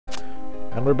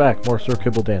And we're back, more Sir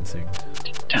Kibble dancing.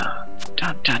 Dun,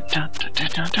 dun, dun, dun, dun, dun,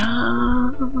 dun,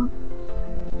 dun.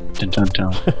 Dun, dun,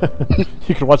 dun.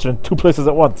 You can watch it in 2 places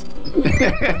at once.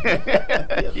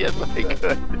 Yes, I could.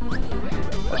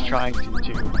 I was trying to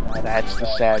too. That's the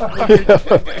sad part.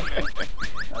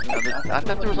 I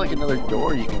thought there was like another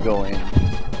door you could go in.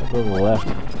 I'll go to the left.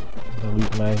 I'll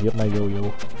leave my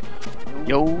yo-yo.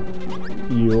 Yo.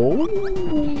 Yo.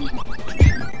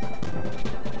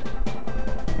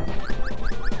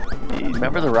 Hey,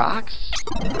 remember the rocks?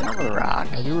 Remember the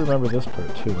rocks? I do remember this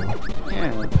part too.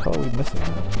 Yeah. What the hell are we missing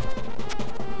then?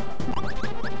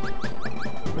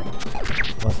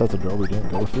 Unless that's a door we didn't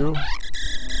go through.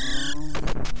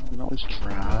 We can always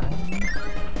try.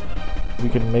 We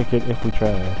can make it if we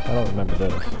try. I don't remember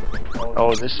this.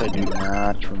 Oh, this I do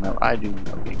not remember. I do.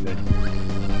 Okay, good.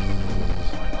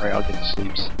 Alright, I'll get the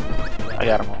sleeps. I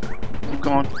got them all. Keep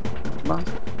going. Come on.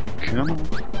 Come on.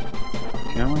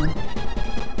 Come on.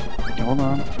 Hold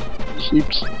on.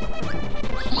 Sleeps.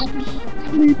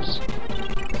 Sleeps.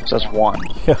 So that's 1.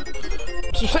 Yeah.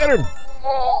 Mr. Saturn!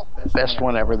 Best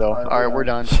one ever, though. Alright, we're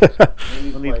done.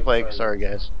 No need to play. Sorry,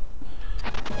 guys.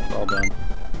 We're all done.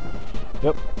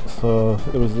 Yep, so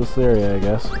it was this area, I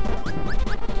guess.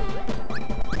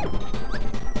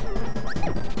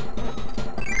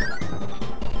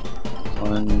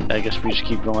 And I guess we just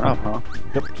keep going up, huh?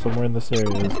 Yep, somewhere in this area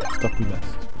is stuff we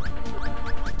missed.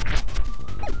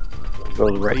 Go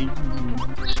right.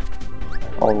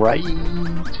 Alright.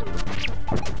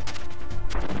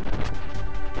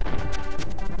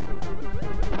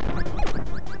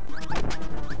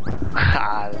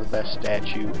 Ha! The best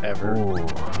statue ever. Oh,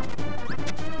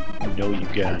 You know you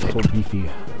got it. so beefy.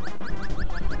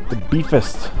 The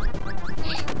beefest.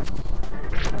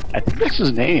 I think that's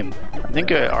his name. I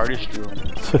think an artist drew him.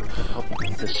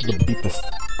 The beefest.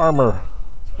 Armor.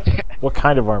 What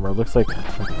kind of armor? Looks like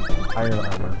iron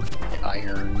armor.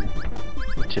 Iron.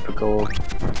 Typical.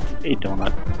 A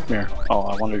donut. Here. Oh,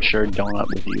 I wanted to share a donut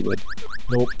with you, but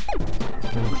Nope.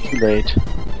 too late.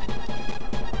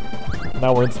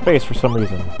 Now we're in space for some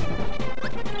reason.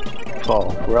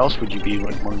 Paul, where else would you be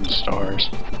when one of the stars?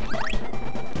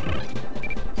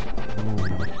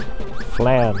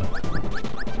 Flan.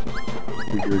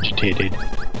 Regurgitated.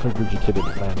 Regurgitated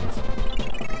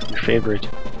flans. Your favorite.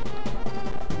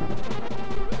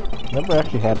 Never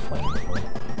actually had flan before.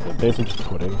 It's basically just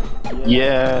pudding.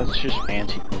 Yeah, it's just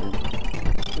fancy pudding.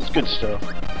 It's good stuff.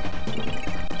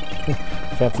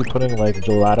 Fancy pudding like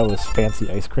gelato is fancy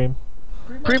ice cream.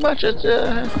 Pretty much, it's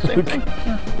the same thing.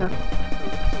 Yeah.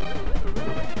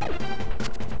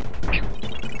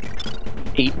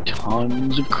 8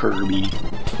 tons of Kirby.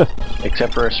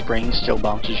 Except for a spring still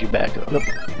bounces you back up. Yep.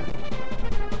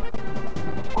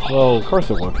 Well, of course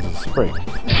it will, because it's spring. No,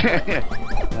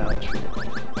 that's true.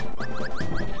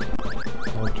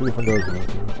 Oh, 2 different doors to go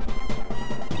through.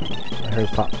 I heard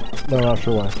it pop. No, I'm not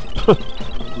sure why.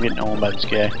 I'm getting owned by this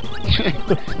guy.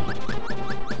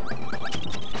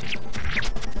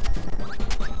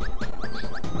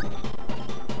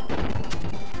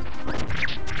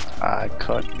 I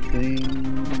cut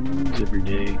things every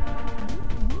day.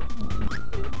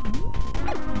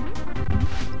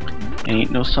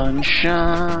 Ain't no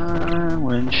sunshine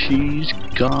when she's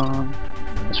gone.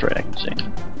 That's right, I can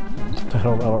sing. I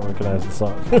don't recognize the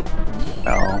song.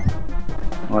 Oh,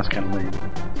 well, that's kind of lame.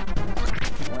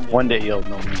 One day you'll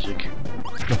know music.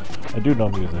 I do know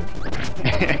music.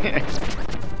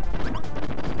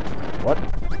 What?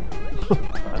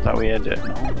 I thought we had to. No,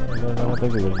 I don't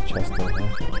think there's any chest down there.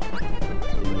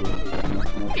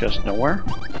 no chest nowhere.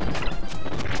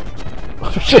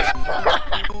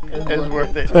 It's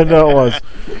worth it. I know it was.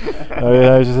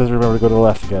 I just remember to go to the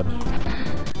left again.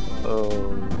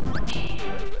 Oh,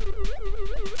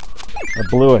 I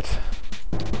blew it.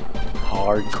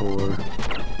 hardcore.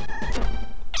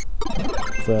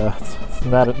 It's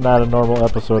not a normal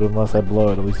episode unless I blow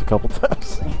it at least a couple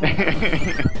times.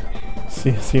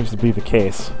 Seems to be the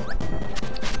case.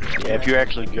 Yeah, if you're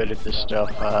actually good at this stuff,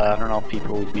 I don't know if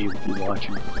people would be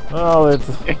watching. Well,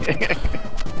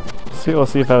 we'll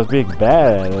see if I was being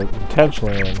bad at it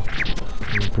intentionally and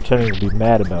pretending to be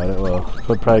mad about it. Well,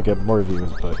 I'd probably get more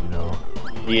views, but you know.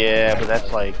 Yeah, but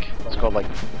that's like, it's called like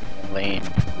lame.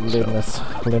 Lameness,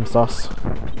 lame sauce.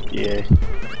 Yeah.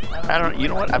 I don't, you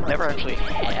know what, I've never actually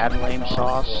had lame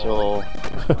sauce, so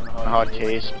I don't know how it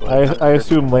tastes, but... I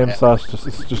assume lame sauce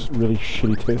is just really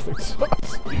shitty tasting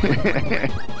sauce.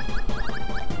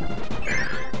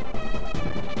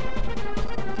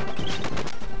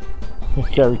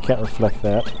 Yeah, we can't reflect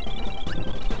that.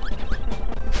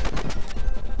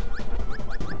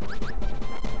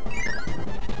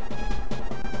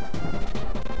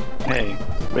 Hey,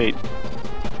 wait.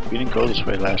 We didn't go this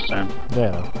way last time.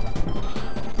 Yeah.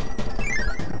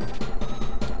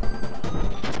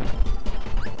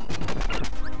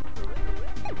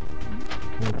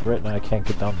 Right now I can't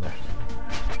get down there.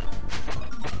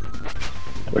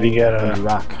 What do you got?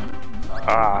 Rock.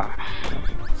 Ah.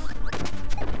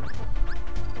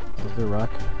 Is there a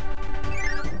rock?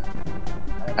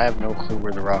 I have no clue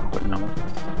where the rock would know.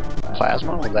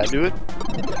 Plasma? Will that do it?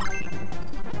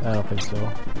 I don't think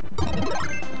so.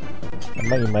 You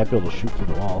might be able to shoot through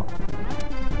the wall.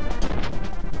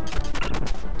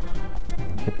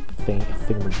 Hit the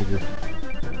thingamajigger.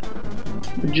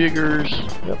 Jiggers.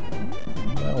 Yep.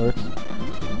 That works.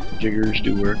 Jiggers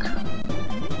do work.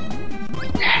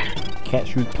 Can't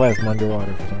shoot plasma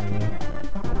underwater for some reason.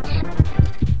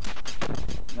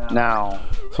 Now.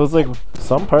 So it's like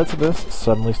some parts of this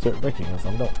suddenly start breaking and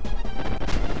some don't.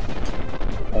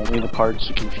 Only the parts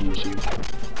that confuse you.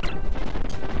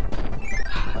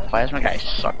 Plasma guy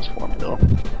sucks for me though.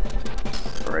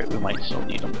 Alright, we might still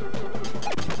need him.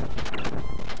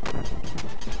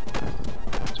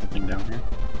 Something down here?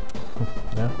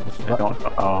 Yeah, what's the I don't.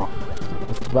 Oh.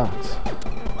 What's the box?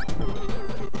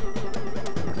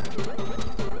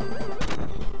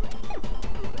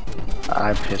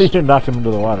 I pissed. You knocked him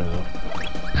into the water though.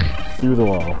 Through the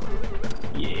wall.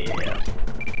 Yeah.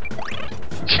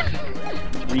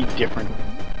 3 different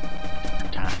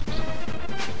times.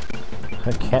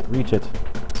 I can't reach it.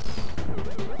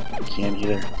 I can't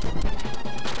either.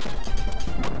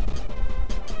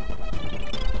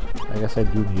 I guess I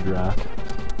do need rock.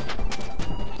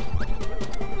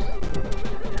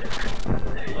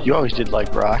 You always did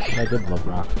like rock. I did love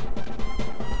rock.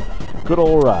 Good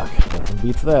old rock. Nothing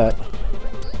beats that.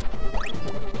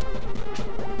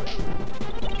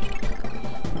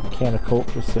 Can of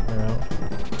Coke just sitting around.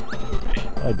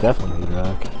 I definitely need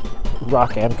rock.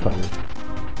 Rock and cutter.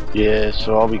 Yeah,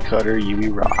 so I'll be cutter, you be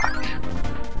rock.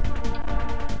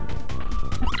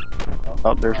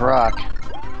 Oh, there's rock.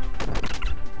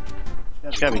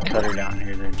 There's gotta be cutter down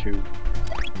here then too.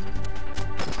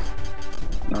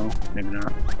 No, maybe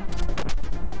not.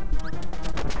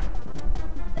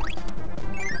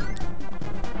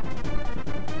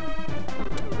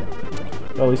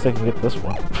 Well, at least I can get this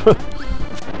one.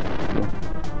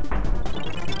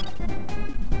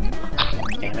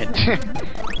 Damn it.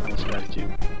 Almost got it too.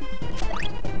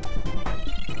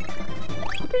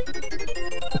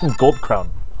 Gold crown.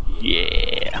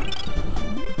 Yeah.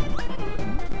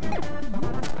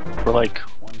 We're like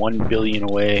 1 billion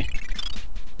away.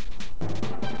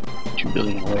 2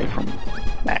 billion away from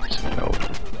maxing it out.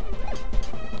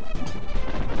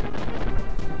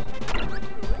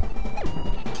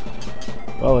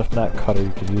 Well, if not cutter,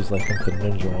 you could use like the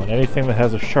ninja one. Anything that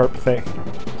has a sharp thing.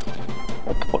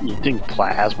 Well, you'd think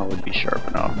plasma would be sharp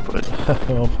enough, but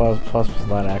Well, plasma's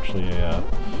not actually a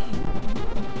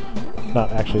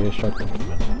sharp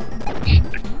instrument.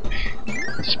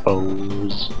 I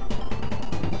suppose.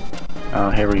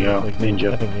 Oh, here we go. Like,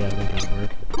 Ninja. I think yeah, ninja would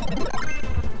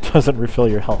work. Doesn't refill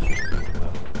your health.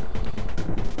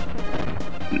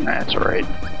 That's alright.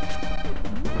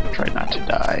 Try not to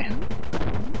die.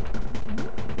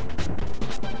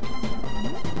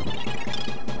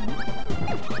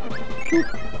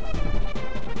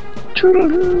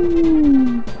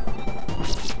 Toodaloo!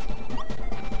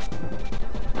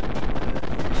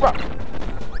 Rock!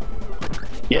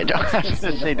 Yeah, don't have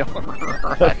to say don't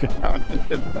rock down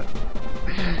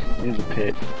into the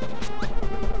pit.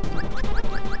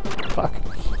 Fuck.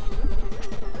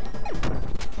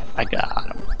 I got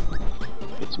him.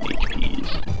 Get some HPs.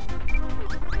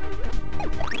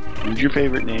 Who's your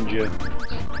favorite ninja?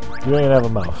 You don't even have a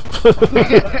mouth.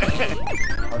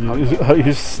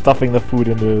 You're stuffing the food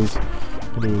into his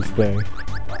thing.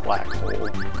 Black hole.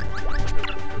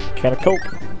 Can of Coke.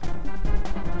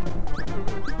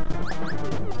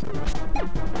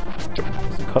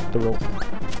 Let's cut the rope.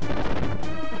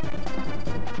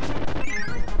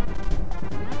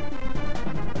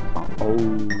 Oh,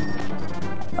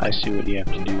 I see what you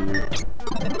have to do.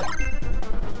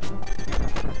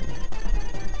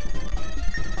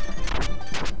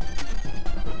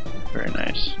 Very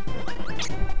nice.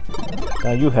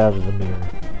 Now you have the mirror.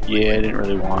 Yeah, I didn't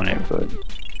really want it, but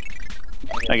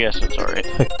I guess it's alright.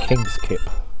 King's cape.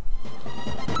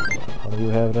 What do you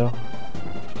have now?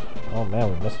 Oh man,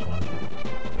 we missed one.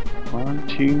 1,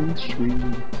 2, 3.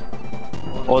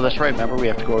 Oh, that's right. Remember, we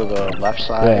have to go to the left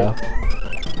side. Yeah.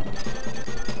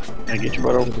 Can I get your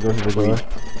butt You have to go through the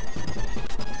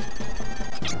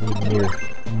door.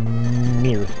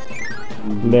 Mirror.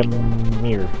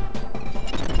 Lemire.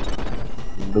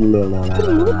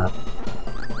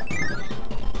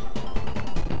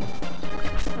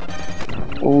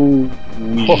 Oh,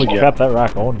 Holy crap, that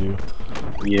rock owned you.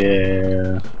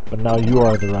 Yeah. But now you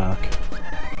are the rock.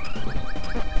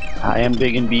 I am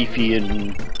big and beefy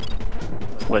and...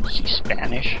 What's he,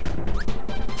 Spanish?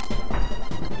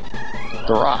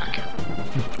 The Rock.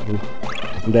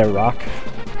 Le Rock.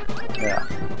 Yeah.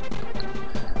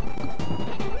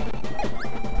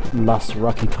 Las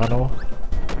Rockitano.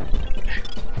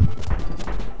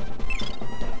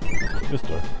 This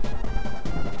door.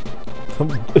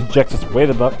 Eject us way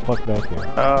the fuck back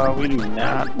here. We do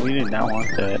not want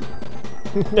that.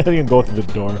 You can go through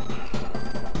the door.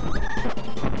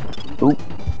 Oop.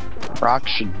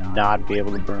 Rocks should not be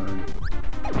able to burn.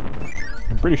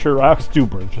 I'm pretty sure rocks do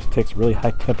burn, it just takes really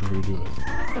high temperature to do it.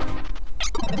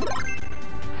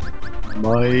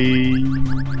 Mike!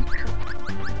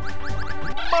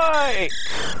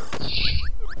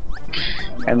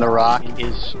 And the rock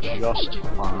is just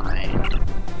fine.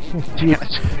 Damn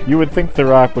it. You would think the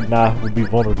rock would be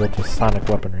vulnerable to sonic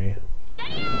weaponry.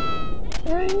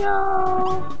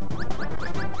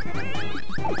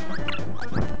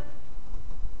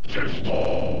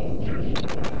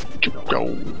 Go.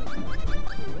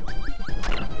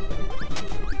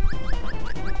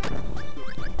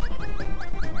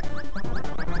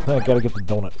 I gotta get the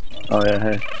donut. Oh yeah,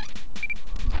 hey.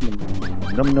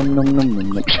 Num num num num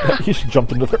num. You just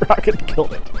jumped into the rock and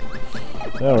killed it.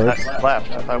 That works.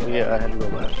 Left. I thought we had to go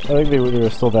left. I think there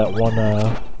was still that one,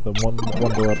 the one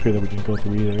door up here that we didn't go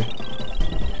through either.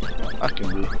 That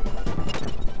can be.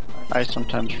 I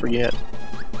sometimes forget.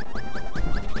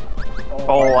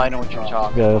 Oh, I know what you're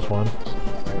talking Yeah, this one. I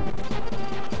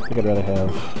think I'd rather have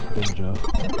Ninja.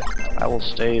 I will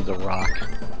stay the rock.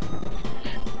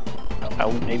 I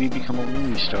will maybe become a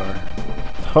movie star.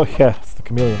 Oh yeah, it's the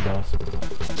chameleon boss.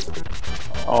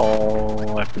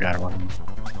 Oh, I forgot about him.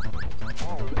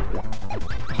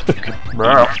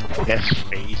 His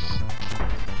face.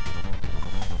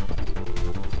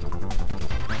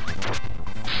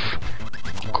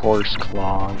 Coarse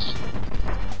claws.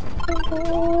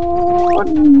 Oh,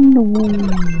 no.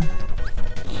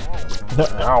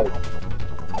 Ow.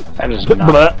 That is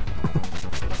not.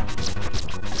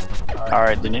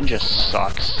 Alright, the ninja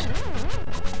sucks.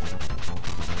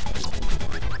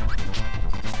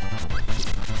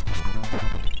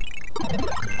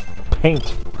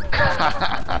 Paint.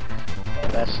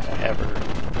 Best ever.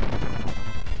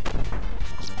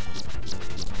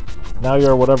 Now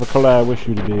you're whatever color I wish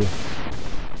you to be.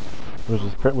 Which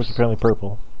is apparently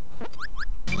purple.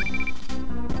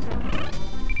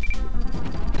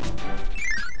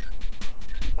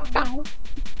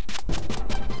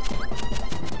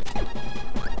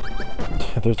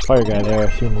 There's a fire guy there. I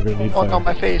assume we're gonna need fire. Look on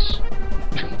my face.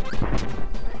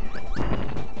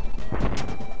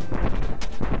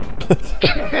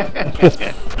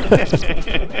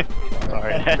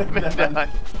 Alright, I've been done.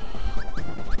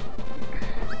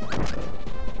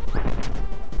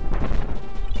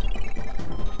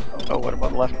 Oh, what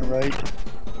about left and right?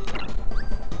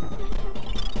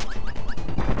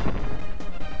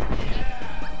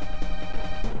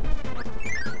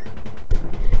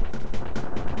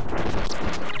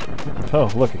 Oh,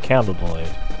 look, a candle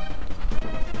delayed.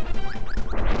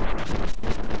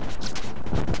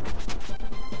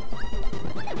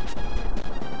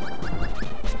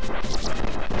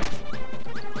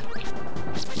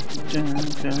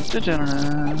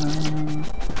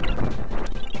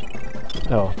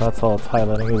 Oh, that's all it's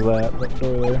highlighting is that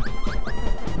door there.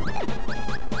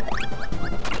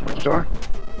 Which door?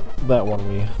 That one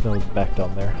that was back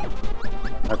down there.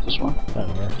 Not this one?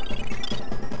 Down here.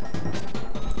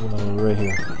 No, right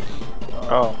here.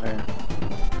 Oh, man.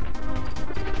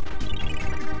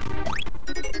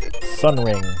 Sun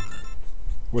ring.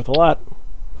 Worth a lot.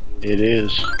 It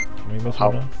is. Can we miss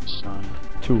How? one? Sun.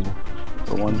 Two.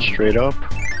 The one straight up.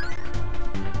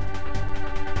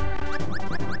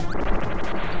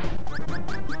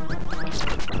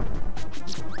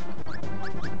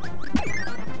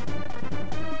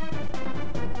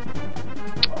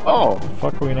 Oh! The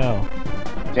fuck are we now?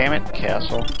 Damn it,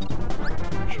 castle.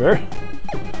 Sure?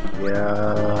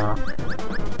 Yeah.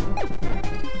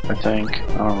 I think.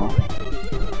 I don't know.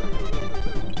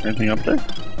 Anything up there?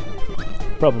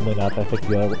 Probably not. I think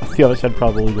the other side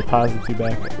probably deposits you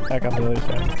back on the other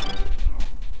side.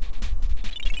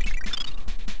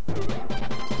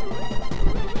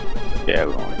 Yeah,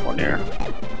 we only one here.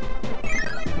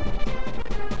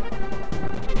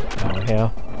 Oh,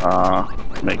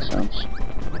 yeah. Makes sense.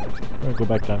 I'm gonna go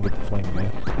back down and get the flame guy.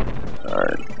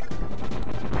 Alright.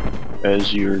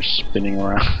 As you're spinning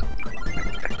around.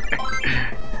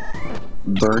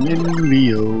 Burning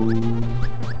Leo.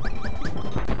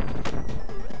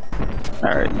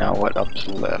 Alright, now what up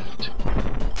to the left?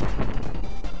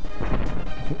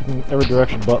 every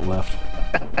direction but left.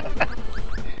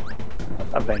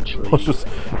 Eventually.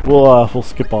 We'll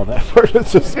skip all that part.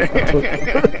 It's just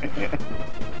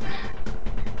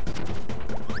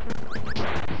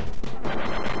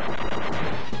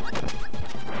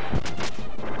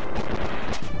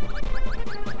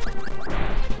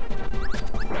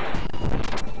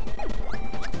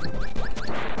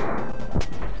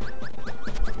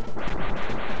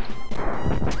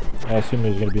I assume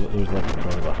there's like a door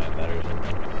behind that or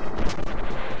something.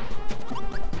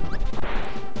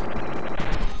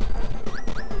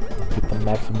 Get the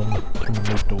maximum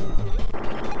tomato.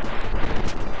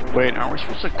 Wait, aren't we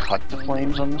supposed to cut the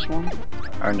flames on this one?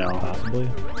 Or no? Possibly.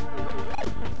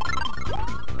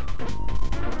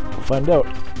 We'll find out.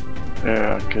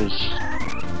 Yeah, because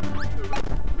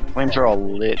flames are all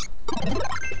lit.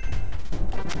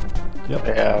 Yep.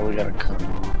 Yeah, we gotta cut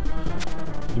them off.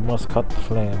 You must cut the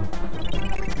flame.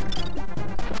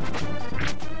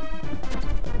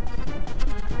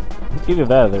 Either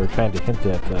that or they were trying to hint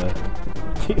at the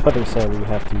other side where you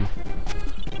have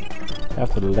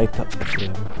to light up the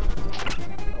flame.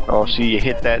 Oh, so you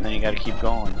hit that and then you gotta keep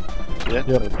going. See that?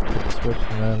 Yep, hit the switch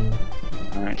and then...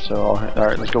 Alright, so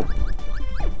alright, let's go.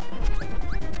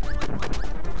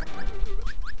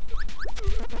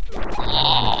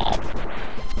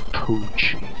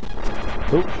 Pooch.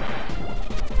 Oop.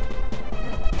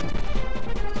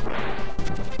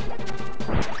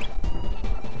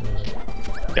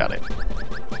 Got it.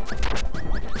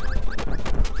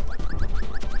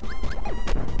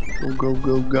 Go, go,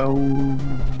 go, go.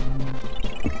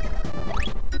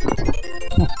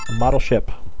 A model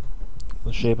ship.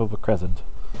 The shape of a crescent.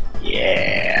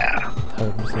 Yeah.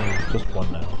 I'm missing just one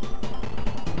now.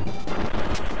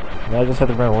 And I just had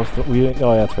to remember, oh yeah,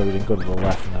 that's right, we didn't go to the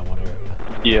left in that one area.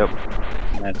 Yep.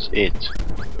 That's it.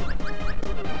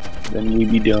 Then we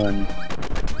be done.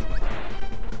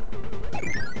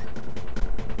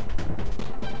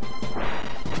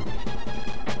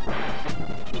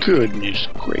 Goodness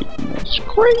greatness,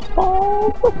 great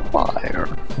ball of fire.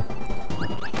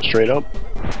 Straight up?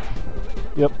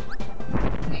 Yep.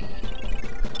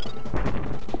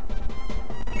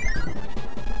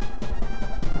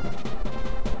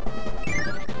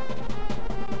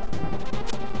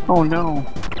 Oh no.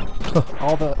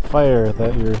 All that fire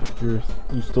that you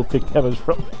still take damage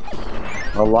from.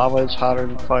 The lava is hotter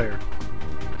than fire.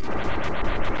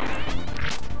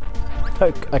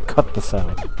 I cut the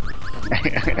sound.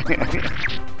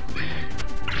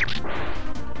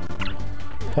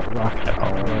 That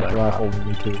rock holding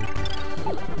me too.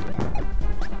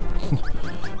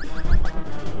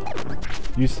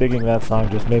 You singing that song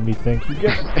just made me think you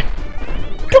get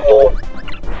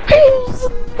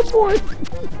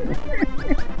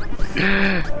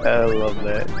I love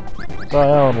that.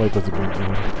 Alan Wake was a great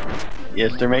game.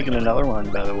 Yes, they're making another one,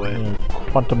 by the way. Yeah,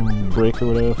 Quantum Break or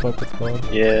whatever the fuck it's called.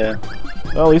 Yeah.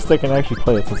 Well, at least they can actually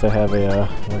play it since they have a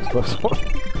Xbox One.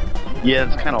 Yeah,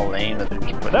 it's kind of lame that they're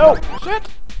just putting. No! Shit!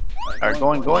 Alright,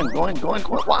 going. Why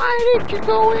did you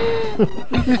go in?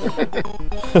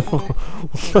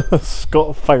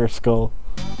 Skull, fire skull.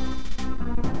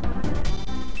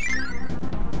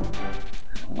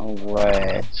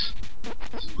 Alright.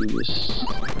 Let's do this.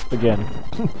 Again.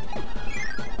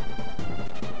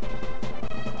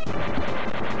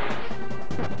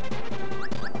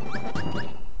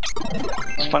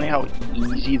 It's funny how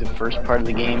easy the first part of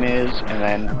the game is, and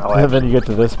then how And then you get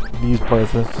to these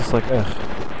parts and it's just like, ugh.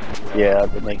 yeah,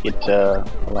 they make it a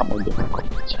lot more difficult.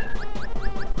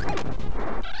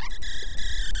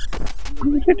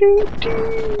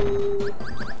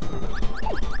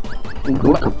 Go,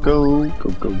 go, go, go,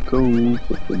 go, go, go,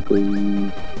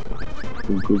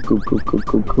 go, go, go, go, go,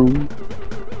 go, go.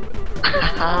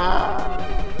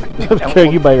 I'm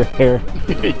carrying you by your hair.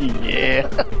 Yeah.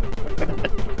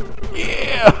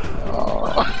 Yeah!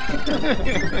 Oh.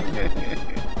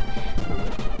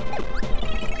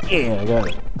 Yeah, I got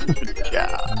it. Good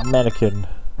job. Mannequin.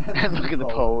 Look at the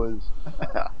pose.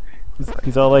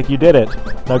 He's all like, you did it.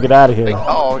 Now get out of here. Like,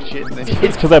 oh shit.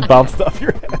 It's because I bounced off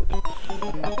your head.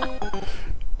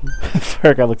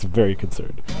 Sorry, guy looks very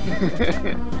concerned.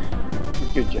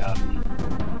 Good job.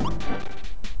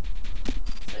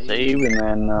 Save and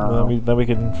then then we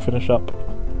can finish up.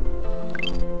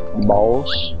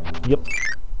 Balls. Yep.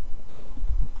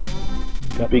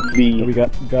 Big B. We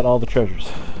got all the treasures.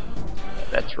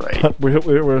 That's right.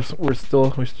 we're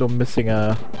still missing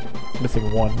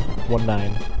one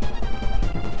 9.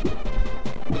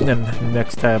 And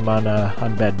next time on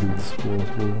Bad Dudes,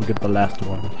 we'll get the last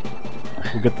one.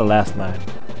 We'll get the last 9.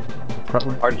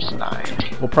 Artist 9.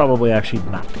 We'll probably actually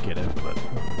not get it, but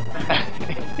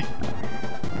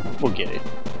We'll get it.